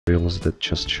tutorials that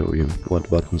just show you what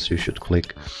buttons you should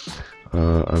click.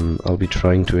 I'll be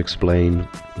trying to explain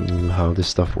how this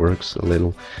stuff works a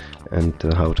little and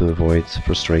how to avoid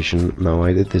frustration. Now,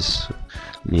 I did this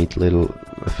neat little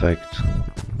effect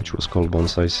which was called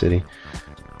Bonsai City.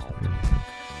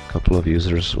 A couple of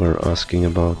users were asking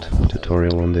about a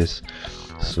tutorial on this.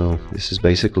 So this is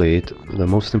basically it. The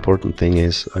most important thing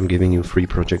is I'm giving you free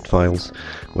project files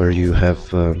where you have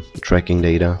tracking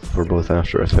data for both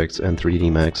After Effects and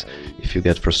 3D Max. If you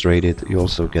get frustrated, you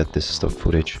also get this stock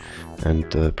footage and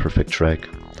perfect track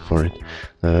for it.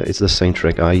 It's the same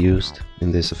track I used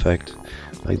in this effect.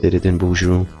 I did it in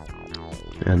Boujou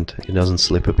and it doesn't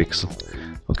slip a pixel.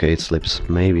 Okay, it slips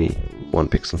maybe 1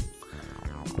 pixel.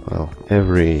 Well,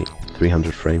 every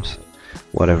 300 frames,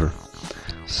 whatever.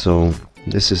 So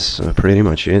this is pretty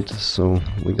much it. So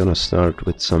we're gonna start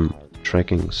with some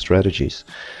tracking strategies.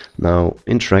 Now,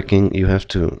 in tracking you have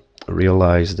to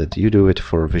realize that you do it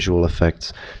for visual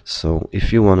effects. So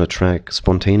if you want to track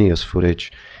spontaneous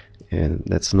footage,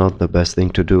 that's not the best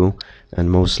thing to do,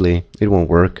 and mostly it won't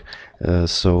work.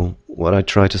 So what I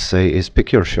try to say is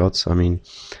pick your shots. I mean,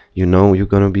 you know you're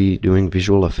gonna be doing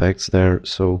visual effects there,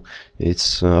 so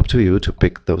it's up to you to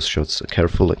pick those shots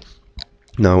carefully.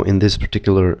 Now, in this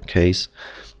particular case,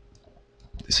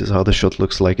 this is how the shot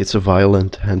looks like. It's a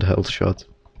violent handheld shot.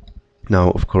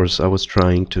 Now, of course, I was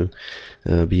trying to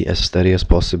be as steady as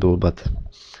possible, but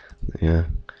yeah,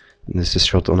 this is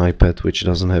shot on iPad, which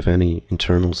doesn't have any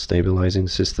internal stabilizing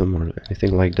system or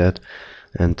anything like that,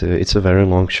 and it's a very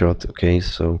long shot. Okay,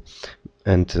 so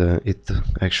and it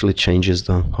actually changes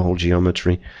the whole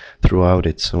geometry throughout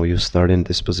it. So you start in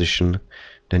this position,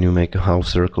 then you make a half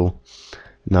circle.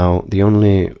 Now, the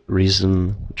only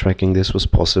reason tracking this was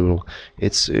possible,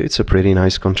 it's a pretty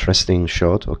nice contrasting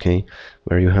shot, okay,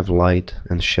 where you have light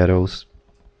and shadows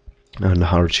and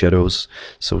hard shadows.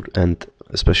 So, and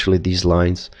especially these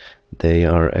lines, they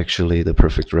are actually the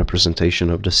perfect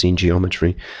representation of the scene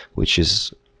geometry, which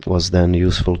was then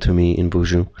useful to me in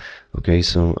Boujou. Okay,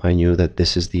 so I knew that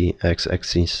this is the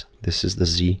x-axis, this is the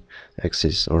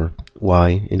z-axis, or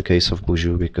y in case of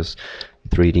Boujou, because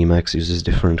 3D Max uses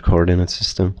different coordinate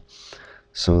system.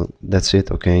 So that's it.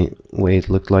 Okay, way it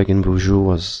looked like in Boujou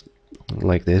was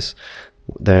like this.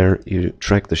 There you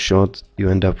track the shot, you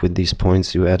end up with these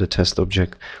points, you add a test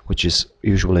object which is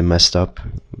usually messed up,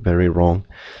 very wrong.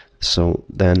 So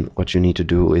then what you need to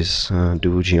do is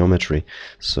do geometry.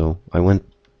 So I went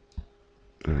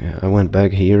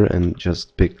back here and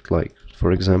just picked, like,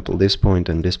 for example, this point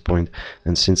and this point,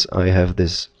 and since I have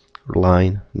this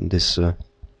line, this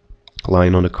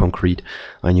line on the concrete,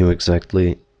 I knew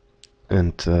exactly,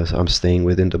 and I'm staying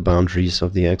within the boundaries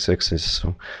of the x-axis,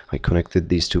 so I connected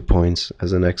these 2 points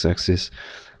as an x-axis,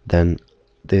 then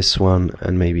this one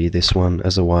and maybe this one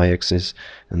as a y-axis,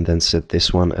 and then set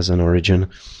this one as an origin,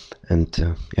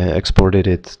 and yeah, exported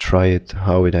it, try it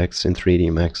how it acts in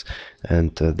 3D Max,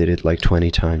 and did it like 20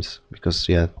 times, because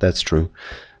yeah, that's true,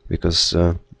 because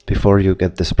before you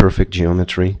get this perfect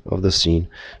geometry of the scene,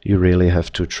 you really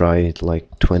have to try it like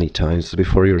 20 times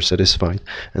before you're satisfied.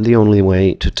 And the only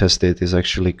way to test it is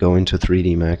actually go into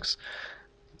 3D Max.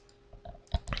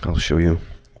 I'll show you.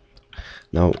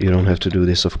 Now, you don't have to do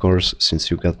this, of course, since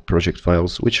you got project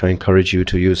files, which I encourage you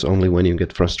to use only when you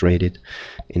get frustrated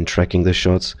in tracking the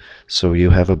shots. So you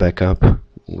have a backup,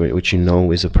 which you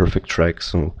know is a perfect track.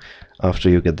 So after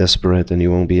you get desperate and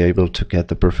you won't be able to get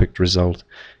the perfect result,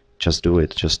 just do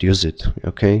it, just use it,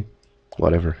 okay?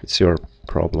 Whatever, it's your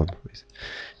problem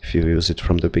if you use it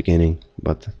from the beginning,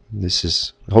 but this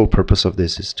is, the whole purpose of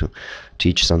this is to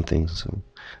teach something. So,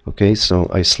 okay, so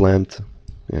I slammed,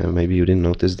 maybe you didn't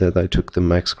notice that I took the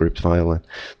Max script file and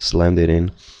slammed it in,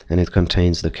 and it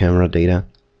contains the camera data.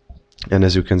 And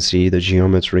as you can see, the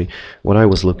geometry, what I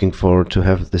was looking for, to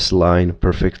have this line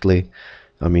perfectly,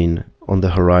 I mean, on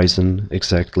the horizon,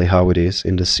 exactly how it is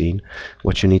in the scene.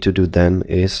 What you need to do then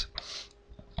is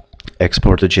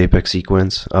export a JPEG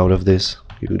sequence out of this.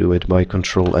 You do it by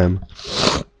Control M.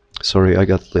 Sorry, I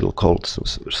got a little cold, so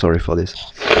sorry for this.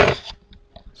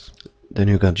 Then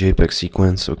you got JPEG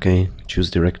sequence, okay,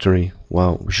 choose directory,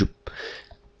 wow,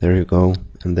 there you go,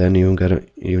 and then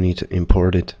you need to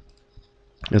import it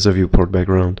as a viewport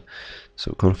background.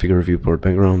 So configure viewport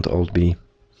background, Alt B,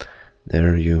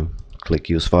 there you click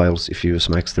use files. If you use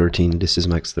Max 13, this is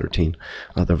Max 13.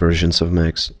 Other versions of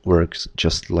Max works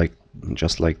just like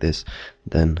this.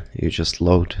 Then you just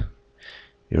load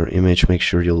your image, make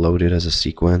sure you load it as a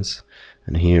sequence,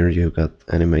 and here you got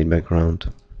animate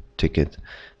background, ticket,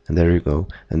 and there you go.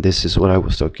 And this is what I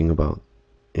was talking about.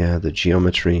 Yeah, the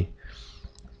geometry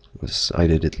was, I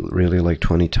did it really like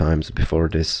 20 times before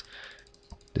this.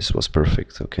 This was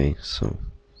perfect. Okay, so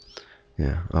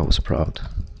Yeah, I was proud.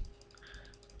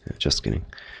 Yeah, just kidding.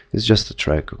 It's just a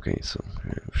track, okay, so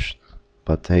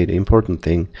but hey, the important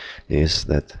thing is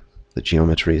that the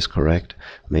geometry is correct.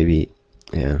 Maybe,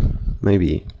 yeah,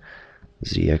 maybe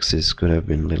z-axis could have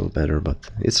been a little better, but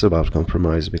it's about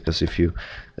compromise, because if you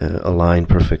align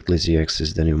perfectly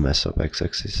z-axis, then you mess up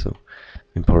x-axis. So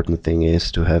important thing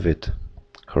is to have it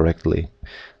correctly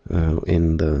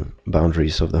in the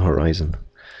boundaries of the horizon.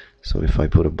 So if I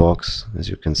put a box, as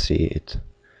you can see, it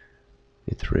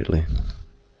really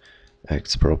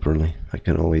acts properly. I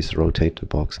can always rotate the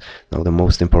box. Now the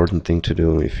most important thing to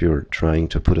do if you're trying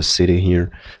to put a city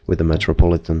here with a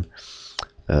metropolitan,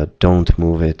 don't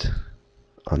move it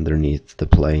underneath the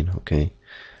plane, okay?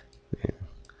 Yeah.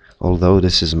 Although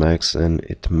this is max and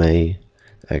it may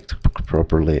act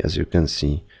properly, as you can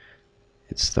see,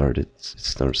 it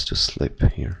starts to slip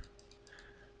here.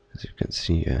 As you can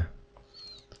see, yeah.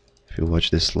 If you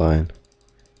watch this line,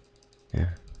 yeah,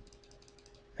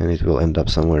 and it will end up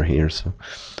somewhere here. So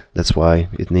that's why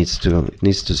it needs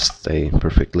to stay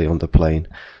perfectly on the plane,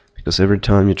 because every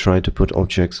time you try to put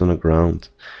objects on the ground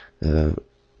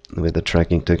with the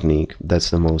tracking technique, that's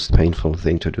the most painful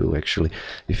thing to do actually.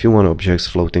 If you want objects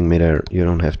floating midair, you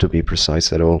don't have to be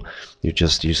precise at all. You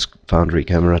just use Foundry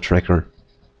camera tracker,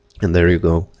 and there you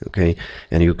go, okay?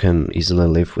 And you can easily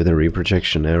live with a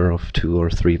reprojection error of 2 or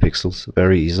 3 pixels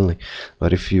very easily.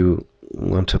 But if you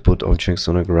want to put objects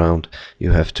on the ground,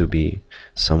 you have to be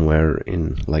somewhere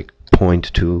in like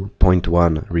 0.2,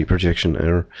 0.1 reprojection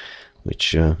error,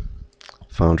 which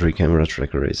Foundry camera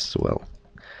tracker is, well,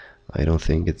 I don't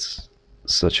think it's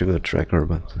such a good tracker,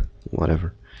 but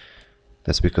whatever.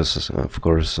 That's because, of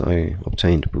course, I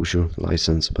obtained Boujou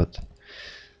license, but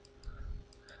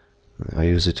I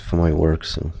use it for my work,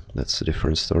 so that's a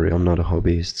different story. I'm not a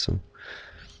hobbyist, so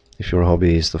if you're a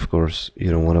hobbyist, of course,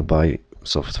 you don't want to buy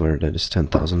software that is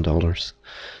 $10,000.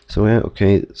 So yeah,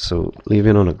 okay, so leave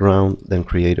it on the ground, then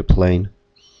create a plane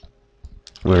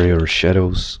where your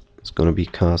shadows is gonna be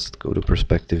cast. Go to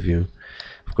perspective view.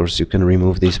 Of course, you can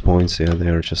remove these points. Yeah, they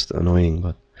are just annoying,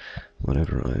 but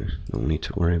whatever. I don't need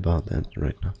to worry about that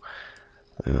right now.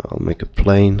 I'll make a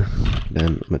plane,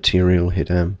 then material, hit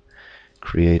M,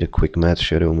 create a quick matte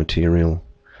shadow material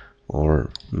or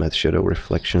matte shadow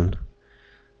reflection.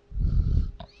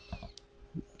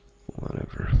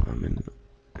 Whatever. I'm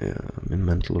in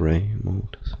mental ray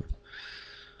mode. So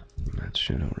matte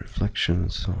shadow reflection.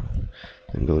 So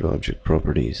then go to object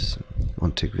properties,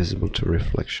 on tick visible to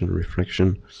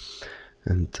reflection,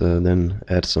 and then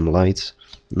add some lights.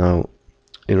 Now,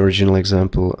 in original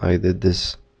example, I did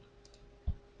this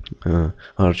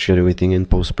hard shadowy thing in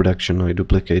post-production. I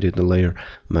duplicated the layer,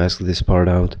 masked this part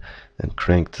out, and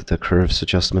cranked the curves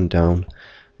adjustment down.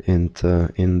 And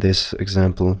in this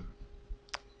example,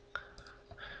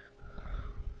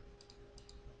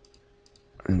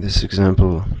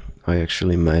 I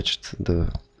actually matched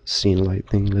the scene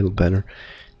lighting a little better.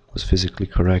 It was physically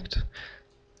correct.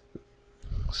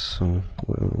 So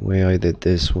the way I did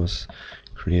this was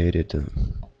created a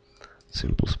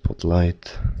simple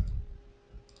spotlight,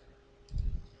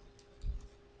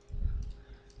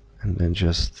 and then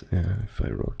just if I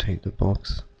rotate the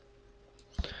box,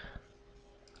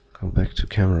 go back to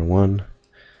camera 1,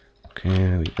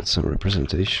 okay, we get some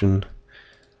representation,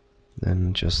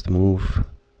 then just moves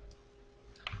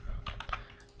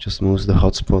the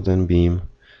hotspot and beam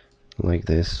like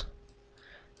this,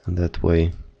 and that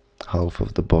way half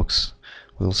of the box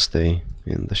will stay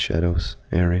in the shadows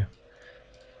area.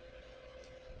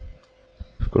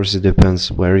 Of course, it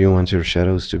depends where you want your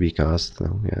shadows to be cast.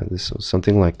 So, yeah, this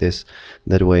something like this.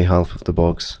 That way, half of the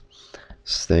box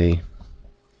stay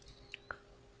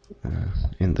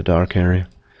in the dark area.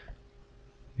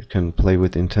 You can play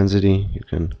with intensity. You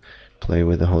can play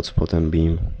with the hotspot and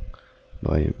beam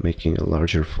by making a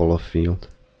larger fall-off field.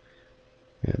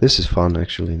 Yeah, this is fun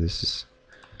actually. This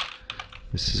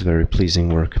is very pleasing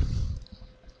work.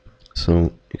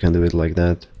 So you can do it like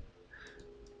that.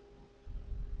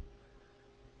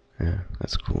 Yeah,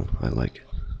 that's cool. I like it.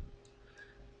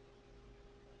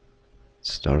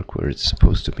 It's dark where it's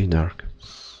supposed to be dark.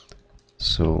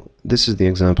 So this is the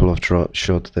example of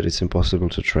shot that it's impossible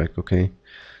to track, okay?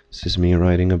 This is me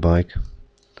riding a bike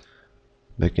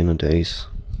back in the days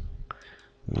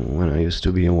when I used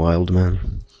to be a wild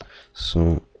man.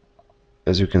 So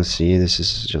as you can see, this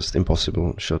is just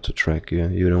impossible shot to track.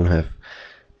 You don't have,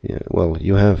 well,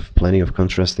 you have plenty of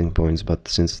contrasting points, but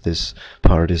since this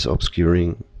part is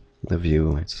obscuring the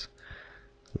view, it's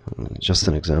just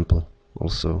an example.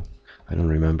 Also, I don't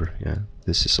remember. Yeah,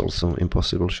 this is also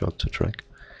impossible shot to track.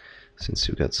 since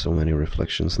you got so many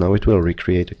reflections. Now it will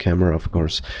recreate a camera, of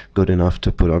course, good enough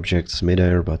to put objects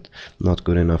midair, but not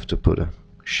good enough to put a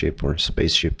ship or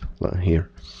spaceship here.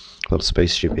 Well,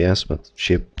 spaceship yes, but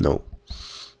ship no.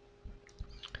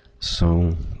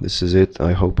 So this is it.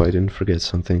 I hope I didn't forget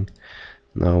something.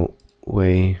 Now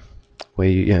way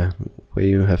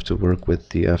you have to work with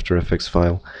the After Effects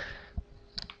file.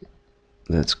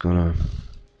 That's gonna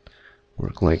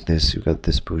work like this. You got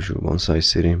this Boujou Bonsai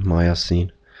City Maya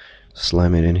scene.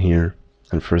 Slam it in here,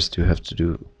 and first you have to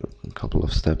do a couple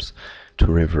of steps to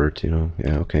revert, you know.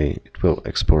 Yeah, okay, it will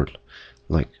export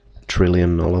like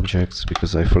trillion null objects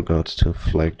because I forgot to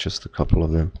flag just a couple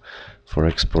of them for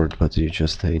export, but you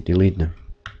just delete them.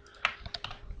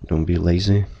 Don't be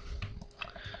lazy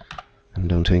and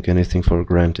don't take anything for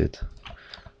granted,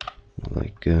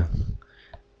 like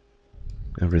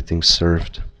everything's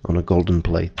served on a golden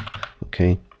plate.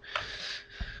 Okay,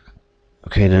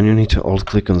 then you need to alt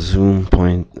click on zoom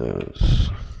point,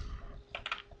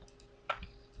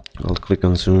 alt click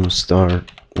on zoom star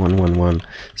 111.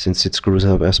 Since it screws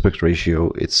up aspect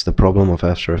ratio, it's the problem of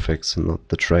After Effects and not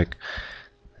the track.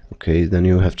 Okay, then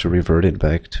you have to revert it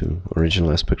back to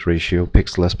original aspect ratio,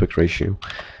 pixel aspect ratio,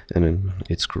 and then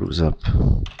it screws up.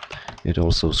 It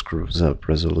also screws up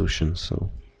resolution.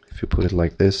 So if you put it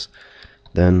like this,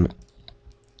 then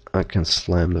I can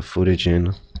slam the footage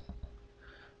in,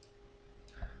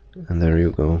 and there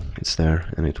you go, it's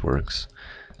there and it works.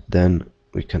 Then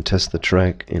we can test the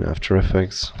track in After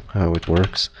Effects, how it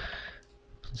works.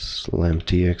 Slam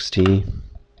txt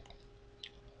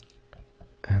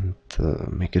and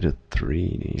make it a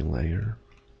 3D layer.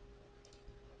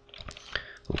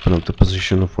 Open up the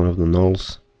position of one of the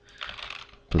nulls,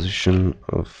 position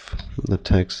of the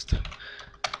text.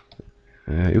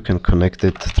 You can connect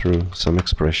it through some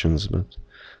expressions, but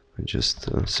I just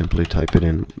simply type it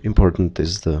in. Important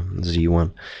is the Z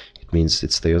one. It means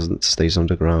it stays on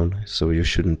the ground, so you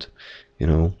shouldn't, you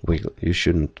know, you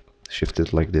shouldn't shift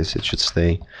it like this. It should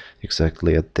stay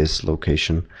exactly at this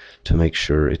location to make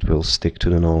sure it will stick to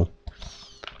the null.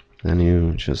 Then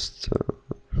you just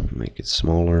make it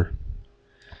smaller.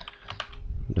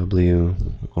 W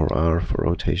or R for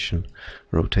rotation.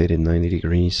 Rotate it 90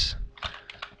 degrees.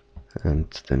 And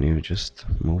then you just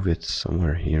move it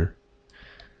somewhere here.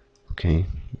 Okay,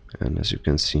 and as you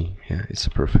can see, yeah, it's a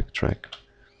perfect track.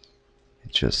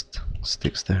 It just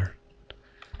sticks there.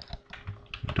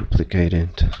 Duplicate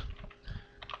it,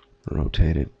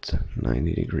 rotate it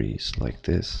 90 degrees like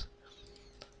this.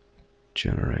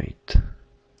 Generate,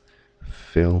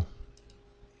 fill,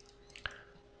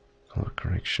 color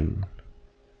correction.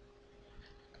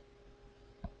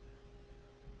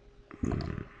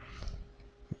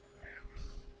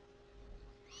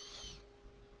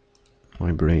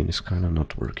 My brain is kind of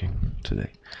not working today.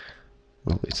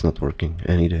 Well, it's not working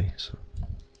any day, so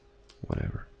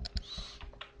whatever.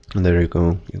 And there you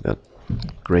go, you got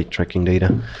great tracking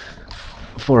data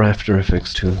for After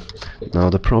Effects too.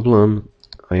 Now the problem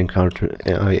I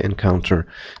encounter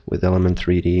with Element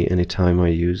 3D anytime I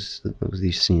use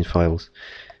these scene files,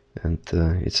 and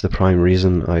it's the prime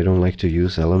reason I don't like to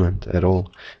use Element at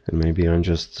all. And maybe I'm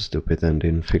just stupid and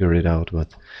didn't figure it out,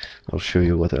 but I'll show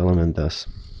you what Element does.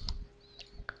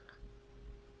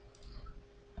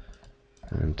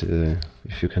 And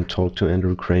if you can talk to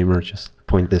Andrew Kramer, just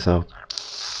point this out,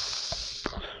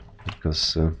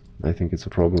 because I think it's a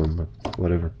problem, but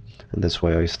whatever. And that's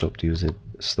why I stopped using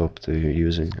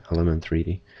Element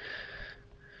 3D.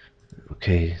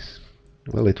 Okay,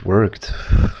 well, it worked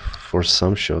for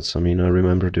some shots. I mean, I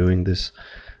remember doing this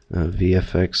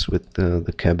VFX with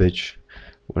the cabbage,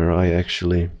 where I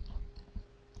actually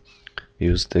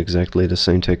used exactly the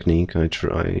same technique.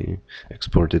 I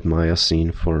exported Maya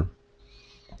scene for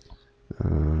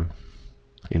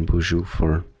in Boujou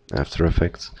for After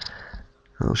Effects.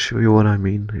 I'll show you what I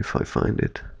mean if I find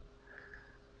it.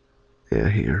 Yeah,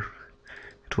 here.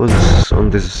 It was on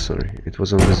this. Sorry, it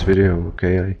was on this video.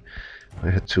 Okay, I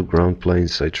had two ground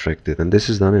planes. I tracked it, and this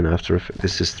is done in After Effects.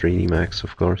 This is 3D Max,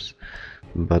 of course,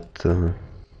 but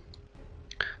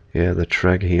yeah, the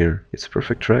track here, it's a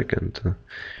perfect track, and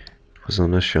it was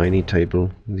on a shiny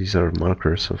table. These are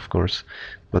markers, of course,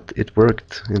 but it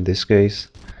worked in this case.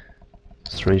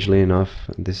 Strangely enough,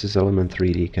 this is Element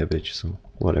 3D cabbage, so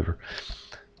whatever.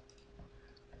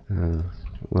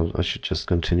 Well, I should just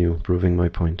continue proving my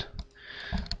point.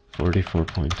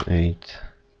 44.8,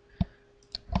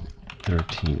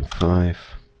 13.5,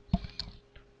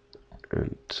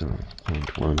 and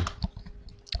 0.1.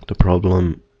 The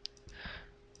problem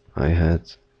I had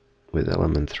with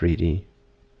Element 3D,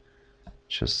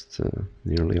 just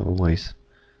nearly always.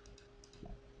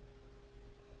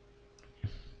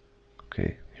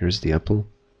 Okay, here's the apple,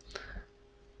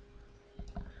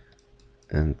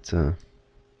 and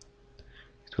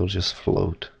it will just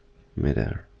float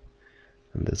midair,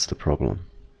 and that's the problem.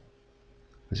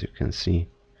 As you can see,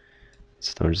 it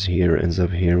starts here, ends up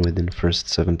here within the first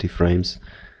 70 frames,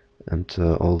 and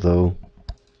although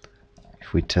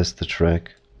if we test the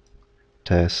track,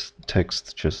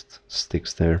 text just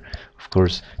sticks there. Of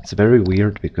course, it's very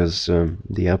weird because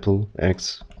the apple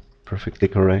acts perfectly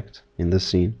correct in the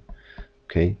scene,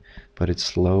 okay, but it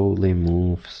slowly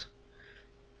moves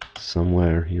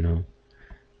somewhere, you know.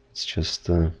 It's just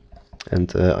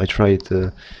and I tried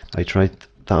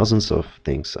thousands of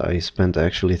things. I spent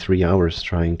actually 3 hours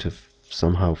trying to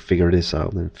somehow figure this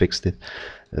out and fixed it.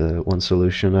 One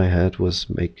solution I had was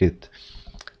make it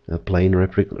a plain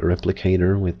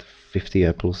replicator with 50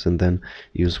 apples, and then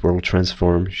use world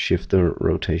transform, shift the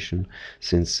rotation,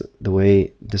 since the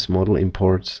way this model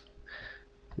imports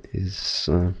is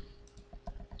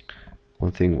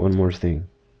one more thing.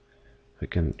 I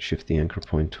can shift the anchor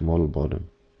point to model bottom.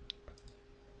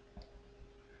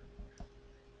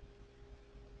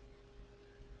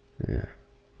 Yeah,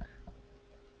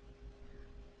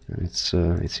 and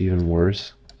it's even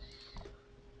worse.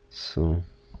 So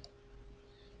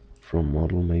from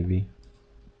model, maybe.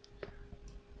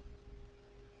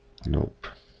 Nope.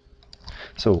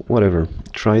 So whatever,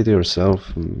 try it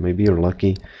yourself. Maybe you're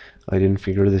lucky. I didn't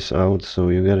figure this out, so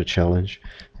you get a challenge,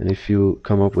 and if you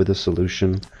come up with a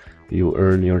solution, you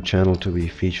earn your channel to be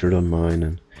featured on mine,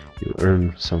 and you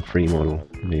earn some free model,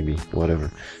 maybe,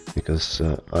 whatever, because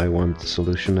I want the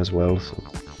solution as well. So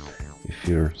if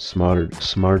you're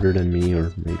smarter than me,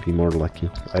 or maybe more lucky,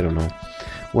 I don't know,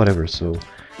 whatever. So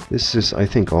this is, I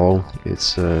think, all.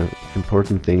 It's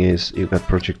important thing is you got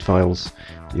project files,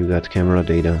 you got camera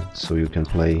data, so you can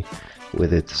play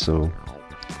with it. So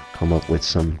come up with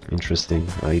some interesting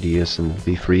ideas and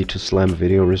be free to slam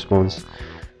video response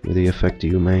with the effect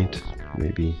you made.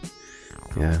 Maybe,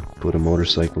 yeah, put a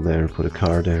motorcycle there, put a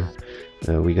car there.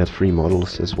 We got free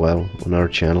models as well on our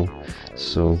channel.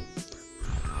 So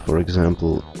for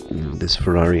example, this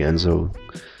Ferrari Enzo.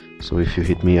 So if you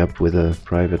hit me up with a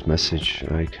private message,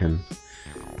 I can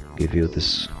give you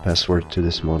this password to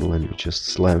this model, and you just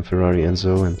slam Ferrari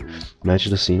Enzo and match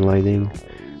the scene lighting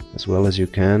as well as you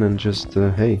can, and just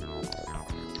hey,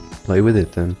 play with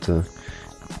it, and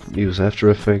use After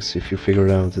Effects if you figured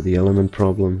out the element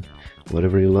problem,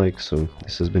 whatever you like. So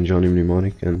this has been Johnny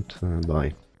Mnemonic, and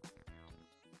bye.